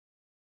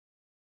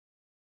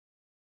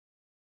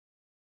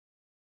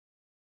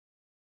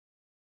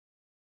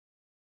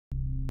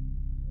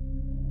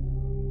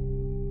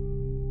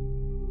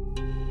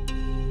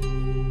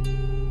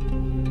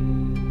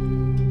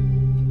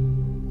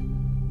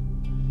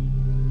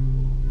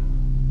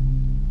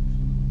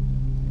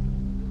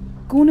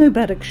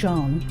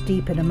Badakhshan,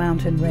 deep in a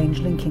mountain range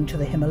linking to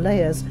the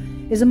Himalayas,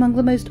 is among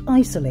the most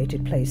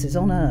isolated places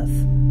on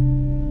Earth.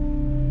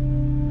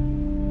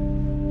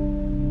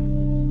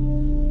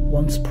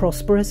 Once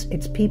prosperous,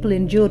 its people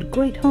endured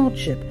great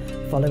hardship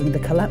following the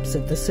collapse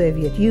of the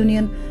Soviet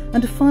Union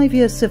and a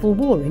 5-year civil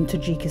war in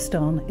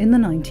Tajikistan in the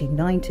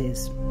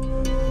 1990s.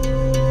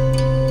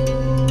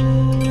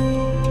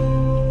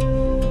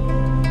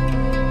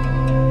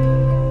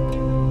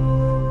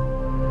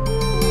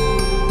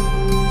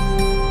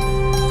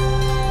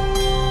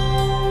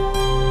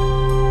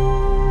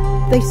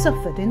 They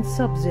suffered in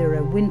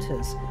sub-zero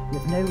winters,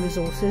 with no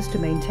resources to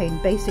maintain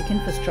basic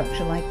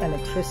infrastructure like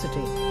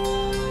electricity.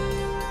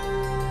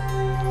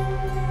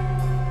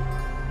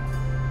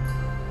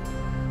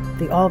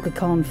 The Aga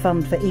Khan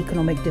Fund for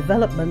Economic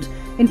Development,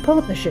 in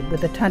partnership with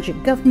the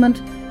Tajik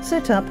government,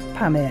 set up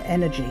Pamir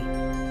Energy.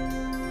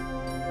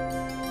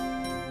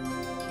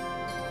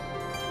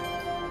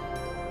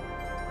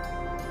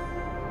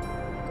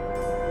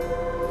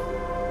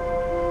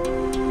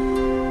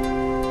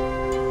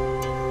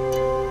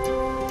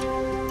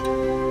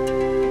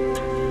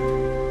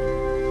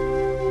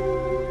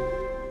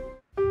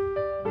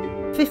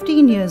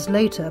 "15 years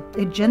later,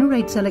 it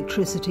generates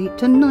electricity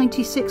to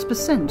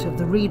 96% of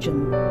the region.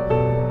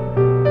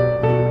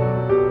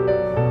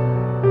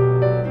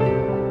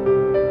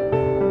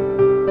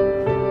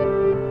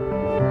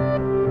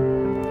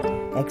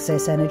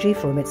 Excess energy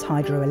from its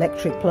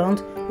hydroelectric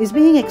plant is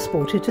being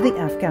exported to the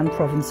Afghan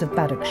province of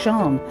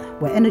Badakhshan,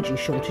 where energy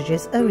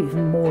shortages are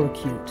even more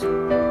acute.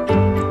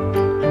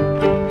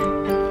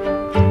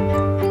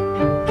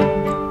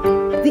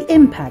 The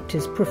impact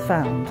is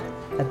profound.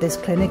 At this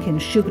clinic in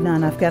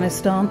Shugnan,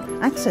 Afghanistan,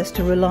 access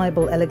to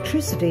reliable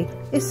electricity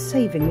is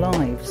saving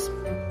lives.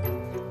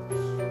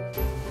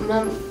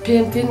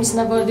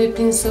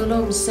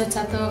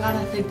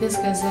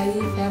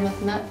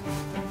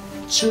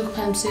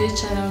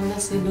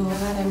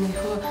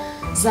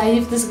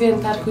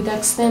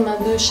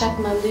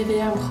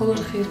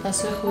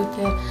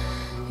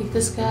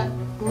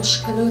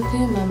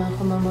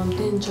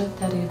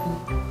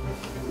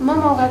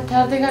 ماما وقت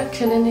تردیگ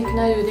کلینیک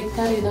نیودیک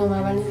تری دام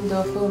اولین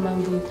دافع من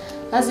بود.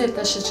 از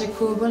تشه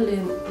کوبل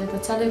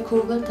تله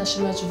کوبل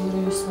تشه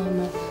مجبوری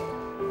وسامد.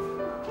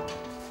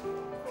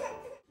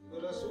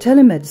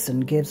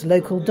 Telemedicine gives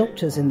local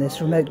doctors in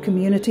this remote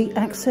community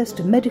access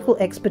to medical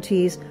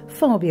expertise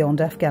far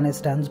beyond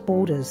Afghanistan's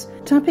borders,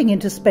 tapping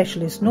into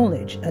specialist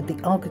knowledge at the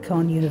Aga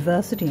Khan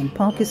University in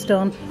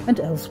Pakistan and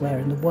elsewhere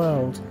in the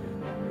world.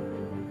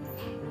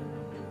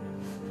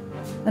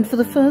 And for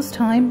the first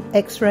time,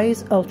 X-rays,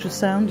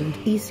 ultrasound and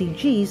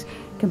ECGs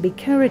can be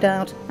carried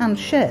out and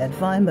shared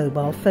via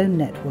mobile phone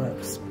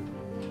networks.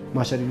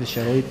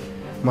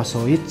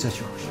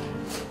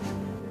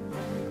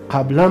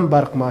 قبلا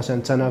برق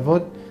ماشن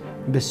تنفذ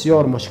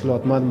بسیار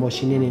مشکلات من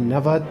ماشینین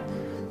نبود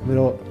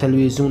برای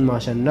تلویزیون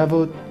ماشن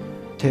نبود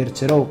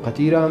ترچرا و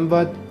قطیر هم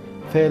بود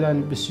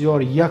فعلا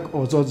بسیار یک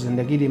آزاد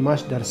زندگی دی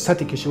ماش در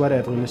سطح کشور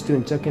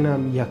افغانستان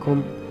چکنم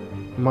یکم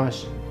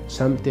ماش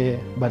سمت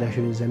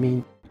بدخشان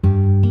زمین.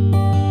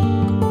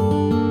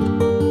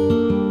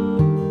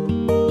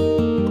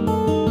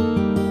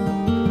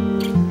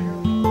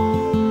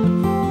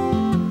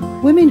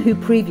 Women who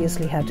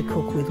previously had to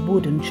cook with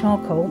wood and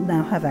charcoal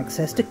now have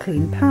access to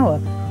clean power,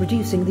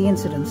 reducing the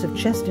incidence of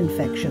chest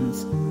infections.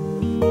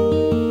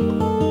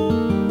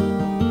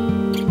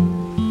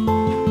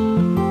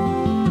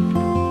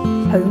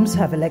 Homes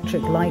have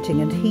electric lighting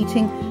and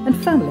heating, and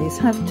families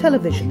have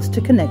televisions to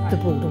connect the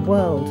broader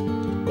world.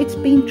 It's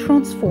been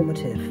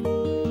transformative.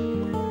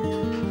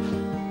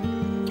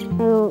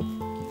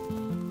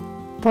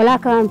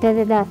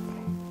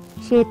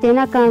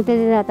 شیطنه کام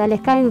تدیدات علی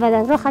کاین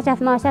وداد رو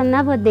خشف ماشان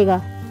نبود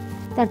دیگه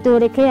در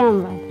طوری که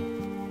هم بود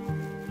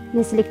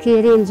مثل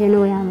کیرین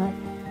جنوی هم بود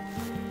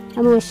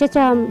اما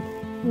شچم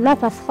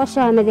لپس خوش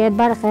آمده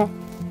برخه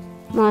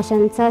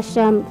ماشان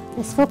ساشم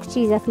اسفک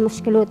چیزت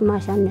مشکلات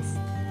ماشان نیست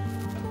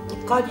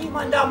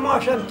قدیما در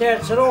ماشان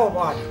ترسرو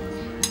بود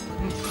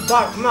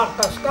برق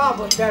مرکز کا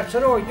بود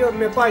ترسرو جو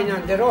می پایین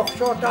درخ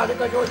شد علی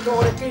که جو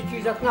طوری که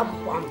چیزت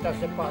نبود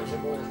دست پاس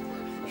بود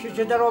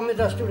شیچه در آمد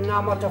دستور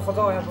نعمت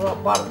خدای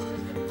برق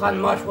خان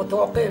ماش و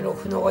توقیل و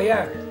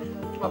خنویه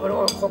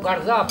برای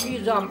خوگرزا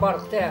پیزم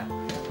برقته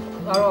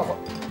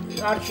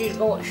هر چیز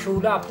که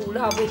شولا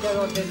پولا بیده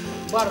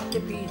برقت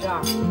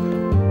پیزم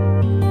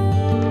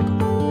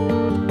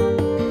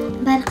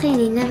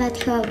برقینی نبود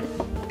که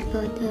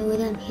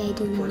بودم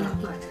پیدونم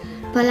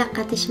بالا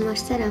قطش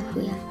ماشترم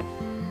خویا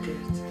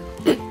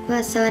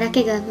و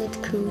سوارکه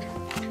گفت کور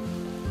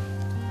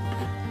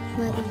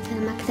مادم تر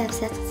مکتب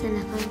ست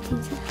سنه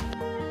قانتین سر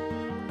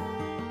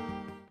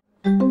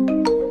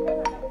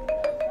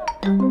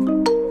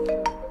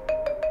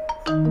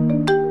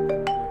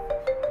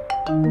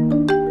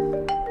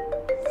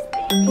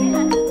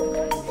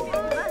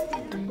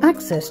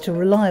Access to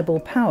reliable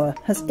power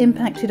has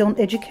impacted on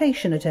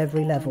education at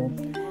every level.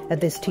 At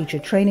this teacher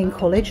training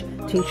college,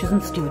 teachers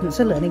and students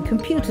are learning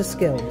computer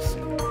skills.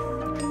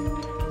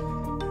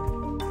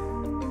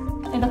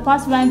 in the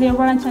past, when there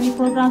weren't any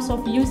programs of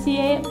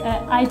UCA,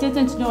 I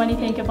didn't know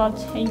anything about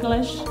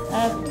English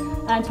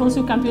and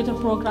also computer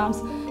programs.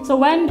 So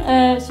when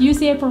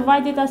UCA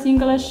provided us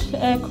English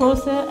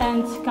courses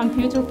and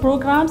computer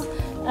programs,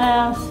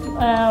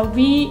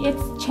 it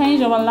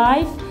changed our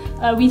life.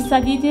 We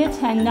studied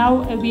it, and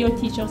now we are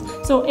teachers.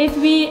 So if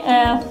we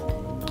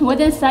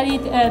wouldn't study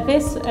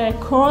this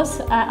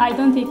course, I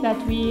don't think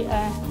that we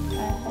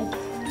had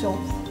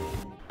jobs.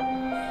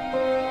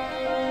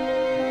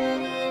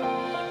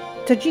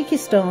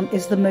 Tajikistan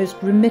is the most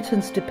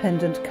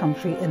remittance-dependent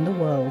country in the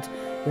world,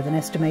 with an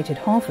estimated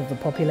half of the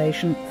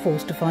population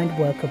forced to find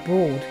work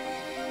abroad.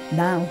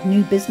 Now,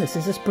 new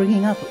businesses are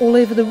springing up all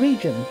over the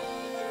region.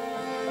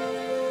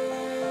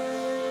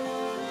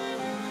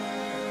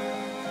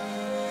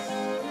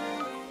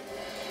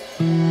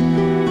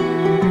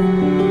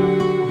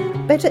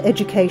 Better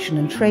education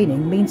and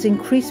training means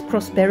increased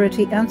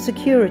prosperity and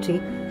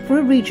security for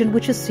a region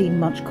which has seen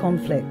much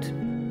conflict.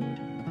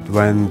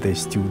 When the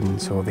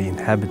students or the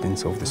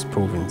inhabitants of this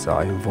province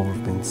are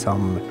involved in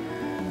some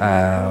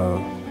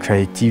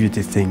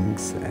creativity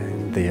things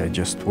and they are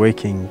just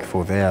working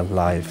for their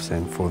lives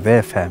and for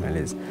their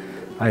families,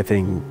 I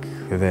think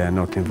they are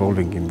not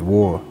involving in the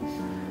war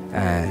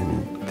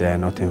and they are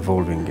not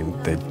involving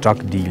in the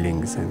drug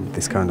dealings and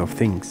this kind of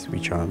things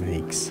which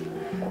makes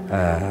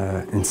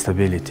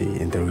instability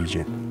in the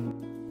region.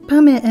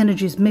 Pamir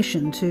Energy's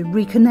mission to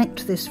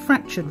reconnect this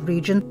fractured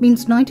region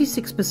means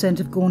 96%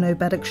 of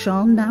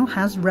Gorno-Badakhshan now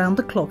has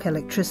round-the-clock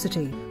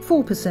electricity.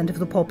 4% of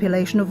the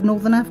population of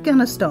northern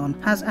Afghanistan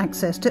has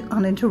access to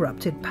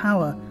uninterrupted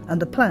power,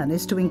 and the plan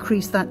is to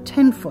increase that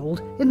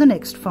tenfold in the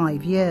next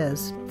 5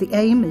 years. The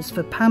aim is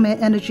for Pamir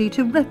Energy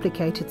to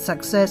replicate its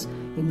success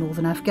in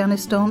northern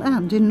Afghanistan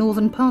and in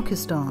northern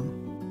Pakistan.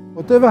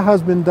 Whatever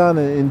has been done,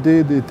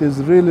 indeed, it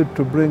is really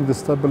to bring the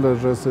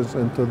stabilization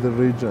into the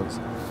regions.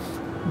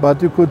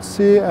 But you could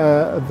see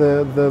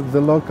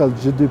the local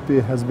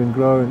GDP has been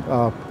growing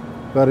up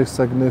very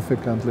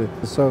significantly.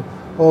 So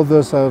all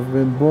those have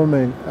been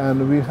booming,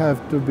 and we have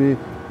to be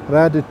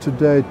ready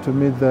today to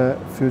meet the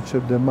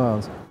future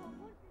demands.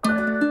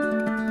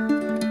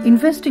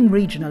 Investing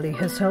regionally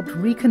has helped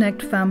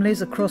reconnect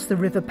families across the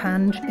River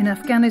Panj in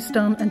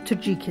Afghanistan and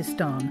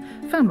Tajikistan,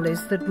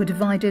 families that were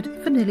divided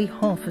for nearly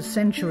half a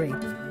century.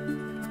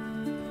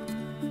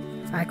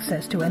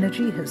 Access to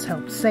energy has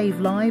helped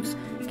save lives,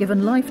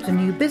 given life to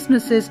new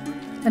businesses,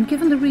 and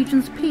given the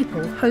region's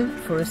people hope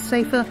for a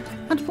safer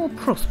and more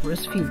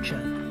prosperous future.